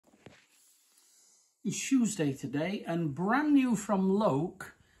It's Shoesday today, and brand new from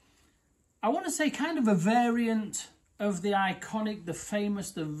Loake. I want to say kind of a variant of the iconic, the famous,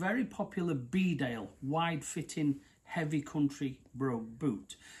 the very popular Beedale wide-fitting heavy country brogue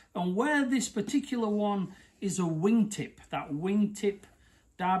boot. And where this particular one is a wingtip, that wingtip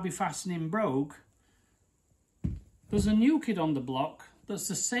derby fastening brogue, there's a new kid on the block that's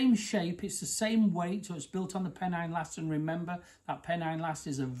the same shape, it's the same weight, so it's built on the pennine last, and remember that pennine last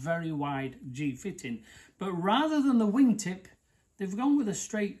is a very wide G fitting. But rather than the wingtip, they've gone with a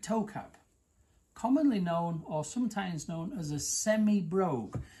straight toe cap, commonly known or sometimes known as a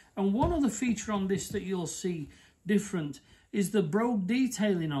semi-brogue. And one other feature on this that you'll see different is the brogue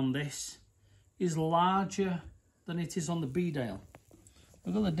detailing on this is larger than it is on the Beedale.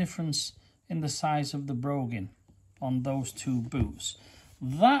 Look at the difference in the size of the broguing on those two boots.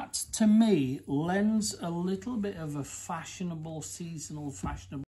 That, to me, lends a little bit of a fashionable, seasonal, fashionable